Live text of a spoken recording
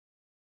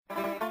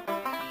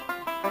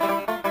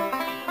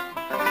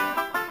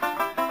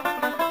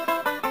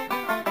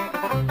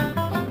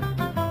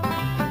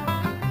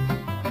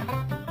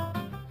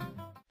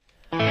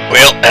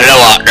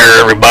out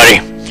there,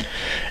 everybody.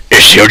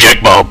 It's your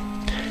Jack Bob,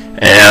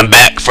 and I'm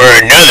back for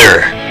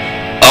another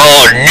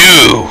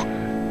all-new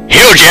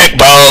Hill Jack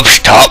Bob's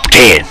Top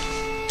 10.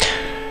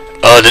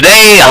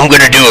 Today, I'm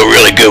going to do a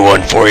really good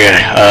one for you.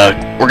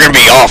 We're going to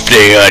be off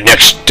the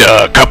next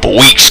couple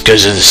weeks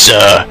because of this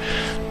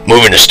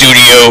moving the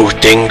studio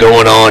thing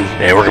going on,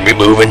 and we're going to be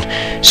moving.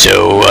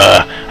 So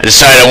I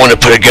decided I want to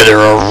put together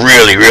a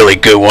really, really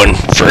good one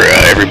for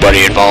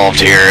everybody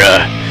involved here.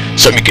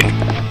 Something you can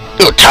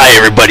tie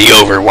everybody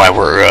over while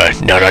we're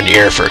not on the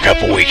air for a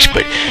couple weeks.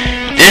 But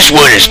this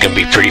one is going to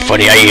be pretty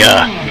funny.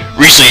 I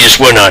recently just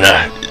went on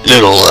a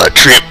little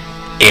trip,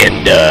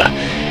 and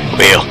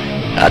well,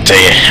 I'll tell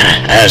you,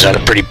 I was on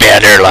a pretty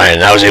bad airline,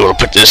 and I was able to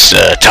put this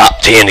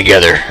top 10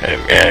 together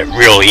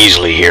real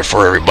easily here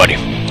for everybody.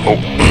 Oh,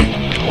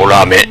 hold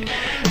on a minute.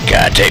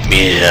 Gotta take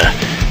me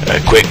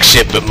a quick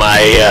sip of my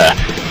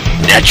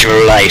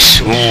natural ice.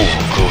 Ooh,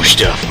 cool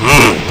stuff.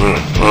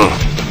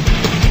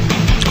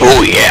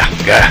 Oh, yeah.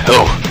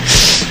 Oh,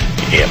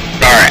 yep.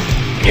 Alright,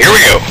 here we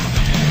go.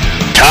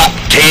 Top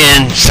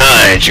 10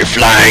 signs you're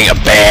flying a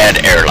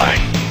bad airline.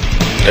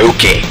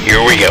 Okay, here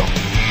we go.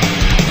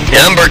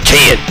 Number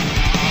 10.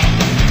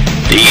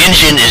 The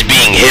engine is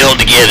being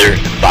held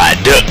together by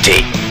duct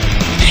tape.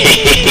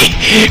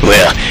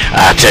 Well,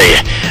 I'll tell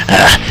you,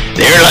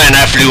 the airline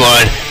I flew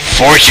on,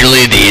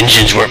 fortunately the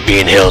engines weren't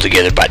being held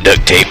together by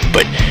duct tape,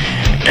 but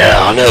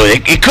I don't know,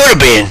 it could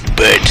have been,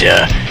 but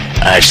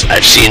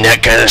I've seen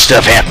that kind of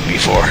stuff happen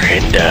before,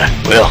 and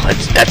well,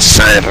 that's a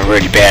sign of a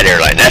really bad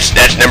airline. That's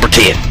number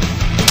 10.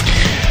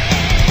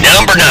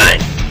 Number 9.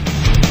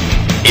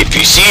 If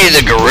you see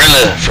the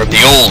gorilla from the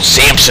old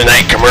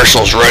Samsonite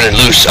commercials running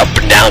loose up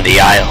and down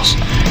the aisles.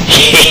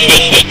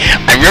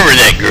 I remember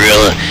that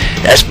gorilla.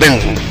 That's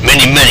been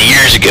many, many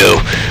years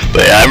ago,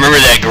 but I remember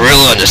that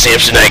gorilla on the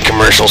Samsonite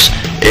commercials.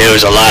 It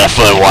was a lot of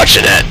fun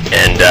watching that,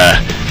 and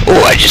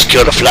oh, I just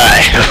killed a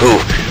fly. Ooh,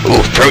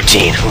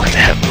 protein. Look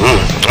at that.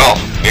 Oh,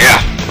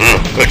 yeah.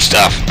 Good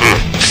stuff.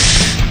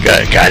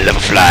 Gotta love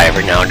a fly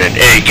every now and then.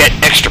 Hey, get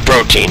extra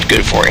protein.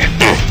 Good for you.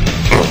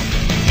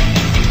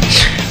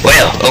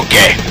 Well,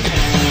 okay.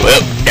 Well,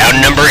 down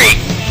to number 8.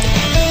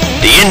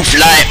 The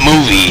in-flight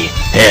movie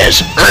has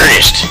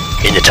Ernest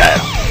in the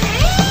title.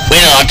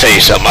 Well, I'll tell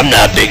you something. I'm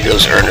not big into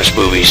those Ernest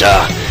movies.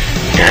 I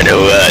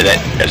know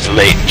that's the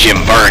late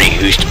Jim Varney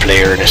who used to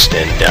play Ernest,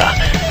 and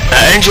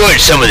I enjoyed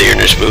some of the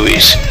Ernest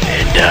movies.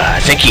 And I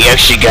think he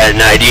actually got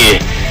an idea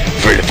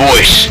for the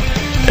voice,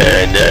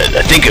 and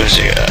I think it was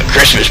a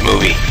Christmas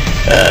movie,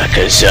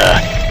 because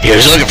he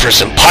was looking for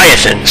some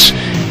pythons,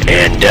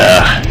 and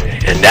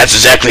that's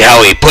exactly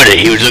how he put it.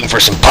 He was looking for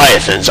some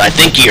pythons. I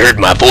think he heard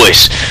my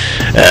voice,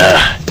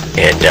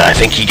 and I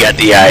think he got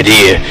the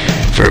idea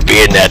for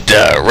being that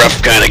rough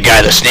kind of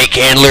guy, the snake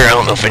handler. I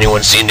don't know if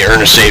anyone's seen the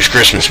Ernest Saves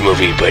Christmas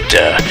movie, but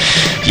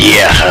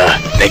yeah,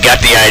 they got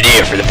the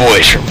idea for the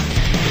voice from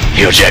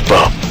Hill Jack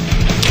Bob.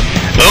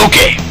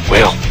 Okay,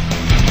 well,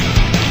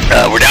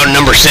 we're down to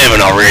number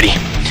 7 already.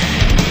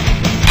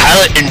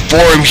 Pilot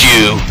informs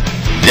you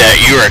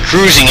that you're at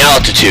cruising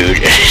altitude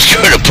and is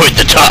going to put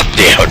the top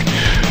down.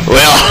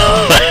 Well,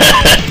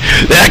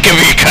 that can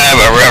be kind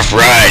of a rough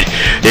ride,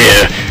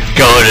 yeah,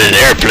 going in an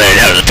airplane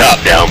having the top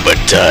down, but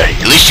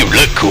at least you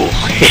look cool.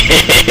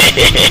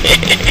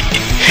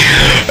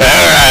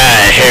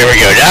 Alright, here we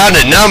go. Down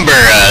to number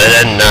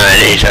 9.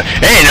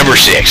 Hey, number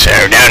 6.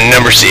 Down to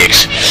number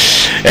 6.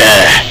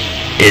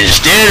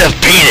 Instead of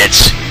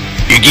peanuts,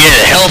 you get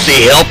a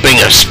healthy helping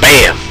of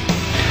Spam.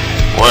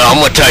 Well, I'm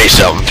going to tell you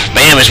something.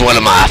 Spam is one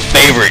of my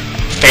favorite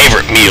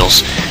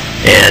meals.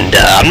 And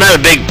I'm not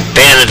a big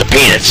fan of the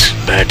peanuts,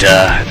 but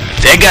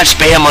if they got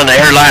Spam on the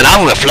airline,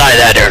 I'm going to fly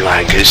that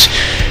airline, because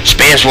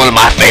Spam's one of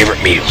my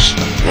favorite meals.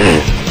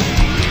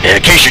 And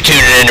in case you're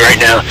tuning in right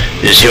now,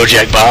 this is Hill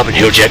Jack Bob and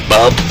Hill Jack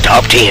Bob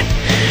Top 10.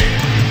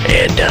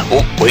 And,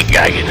 oh, wait,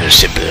 gotta get another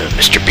sip of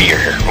Mr. Beer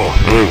here.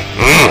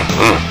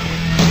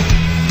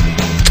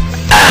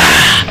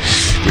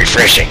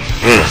 Refreshing.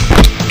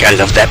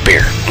 Gotta love that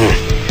beer.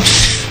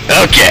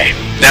 Okay,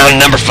 now to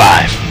number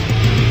 5.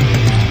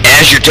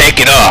 As you're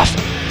taking off,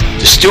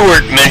 the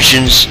steward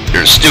mentions,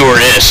 or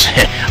stewardess,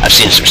 I've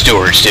seen some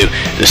stewards too,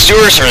 the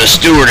stewardess or the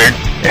steward,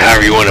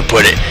 however you want to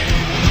put it,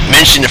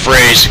 mention the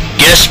phrase,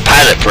 guest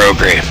pilot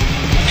program.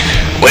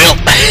 Well,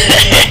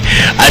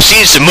 I've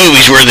seen some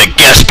movies where the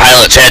guest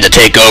pilots had to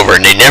take over,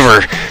 and they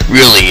never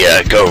really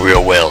go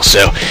real well,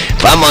 so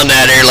if I'm on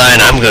that airline,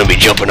 I'm going to be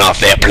jumping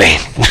off that plane.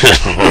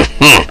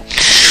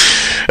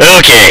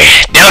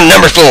 Okay, down to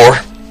number 4.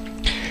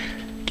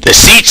 The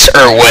seats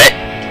are wet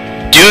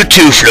due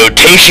to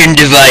flotation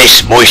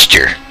device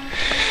moisture.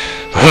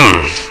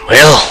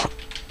 Well,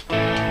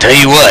 tell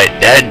you what,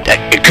 that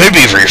it could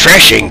be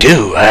refreshing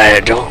too. I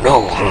don't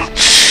know,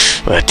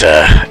 but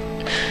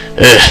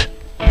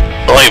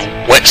only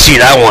wet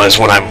seat I want is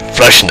when I'm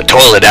flushing the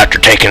toilet after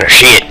taking a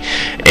shit,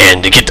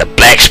 and to get the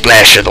black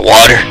splash of the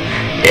water.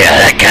 Yeah,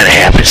 that kind of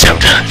happens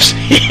sometimes.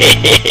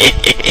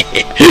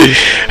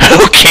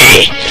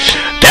 Okay,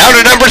 down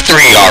to number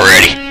 3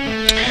 already.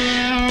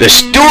 The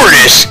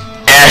stewardess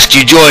asked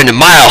you join the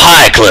Mile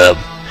High Club.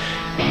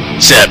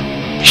 except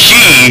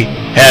she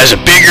has a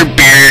bigger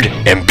beard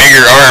and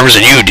bigger arms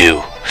than you do.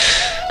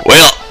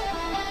 Well,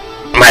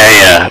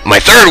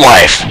 my third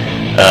wife,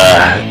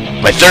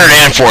 my third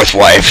and fourth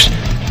wives,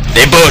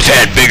 they both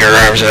had bigger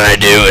arms than I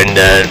do, and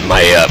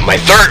my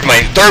third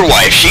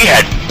wife, she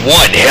had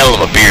one hell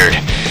of a beard.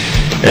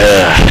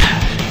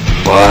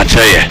 Well, I'll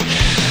tell you,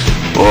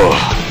 oh,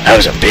 that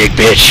was a big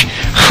bitch.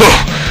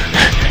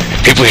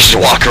 People used to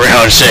walk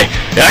around and say,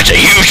 "That's a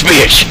huge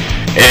bitch,"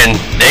 and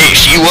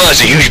she was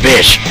a huge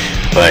bitch.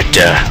 But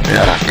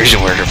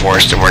reason we're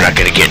divorced, and we're not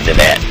going to get into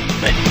that.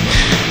 But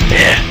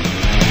yeah.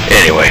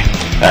 Anyway,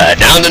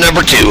 down to number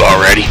 2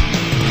 already.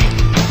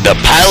 The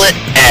pilot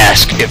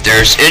asked if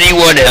there's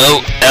anyone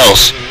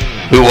else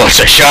who wants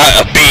a shot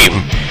of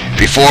beam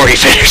before he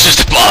finishes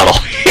the bottle.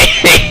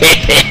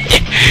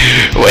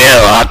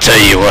 Well, I'll tell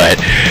you what.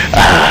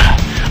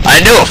 I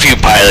know a few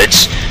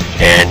pilots,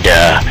 and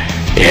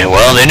yeah,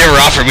 well, they never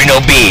offered me no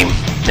beam.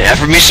 They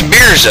offered me some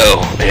beers though,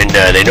 and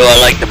they know I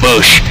like the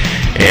bush,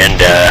 and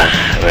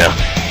well,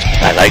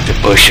 I like the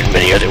bush in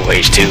many other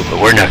ways too,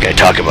 but we're not going to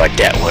talk about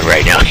that one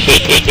right now.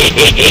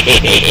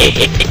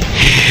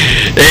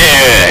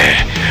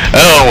 There.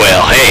 Oh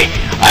well, hey,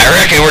 I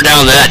reckon we're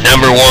down to that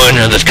number 1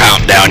 of this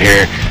countdown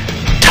here.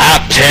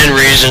 Top 10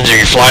 reasons if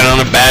you're flying on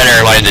a bad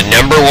airline. The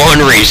number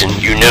 1 reason,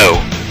 you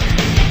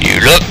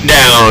look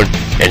down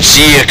and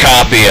see a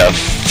copy of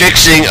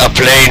Fixing a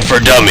Plane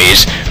for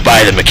Dummies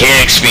by the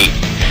Mechanic's Feet.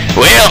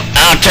 Well,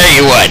 I'll tell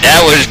you what,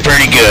 that was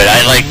pretty good.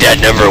 I like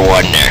that number 1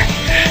 there.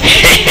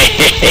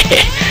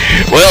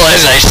 Well,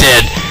 as I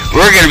said,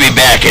 we're going to be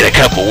back in a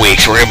couple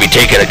weeks. We're going to be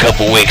taking a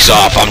couple weeks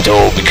off, I'm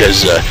told,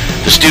 because the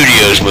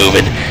studio's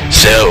moving.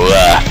 So,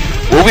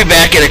 we'll be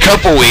back in a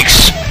couple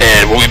weeks,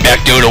 and we'll be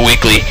back doing a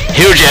weekly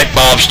Heel Jack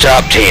Bob's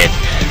Top 10.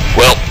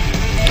 Well,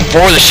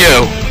 for the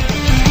show,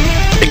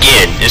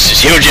 again, this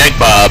is Heel Jack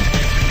Bob,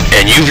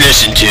 and you've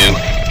listened to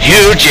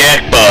Heel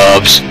Jack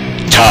Bob's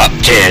Top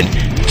 10.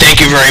 Thank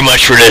you very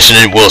much for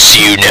listening. We'll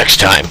see you next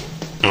time.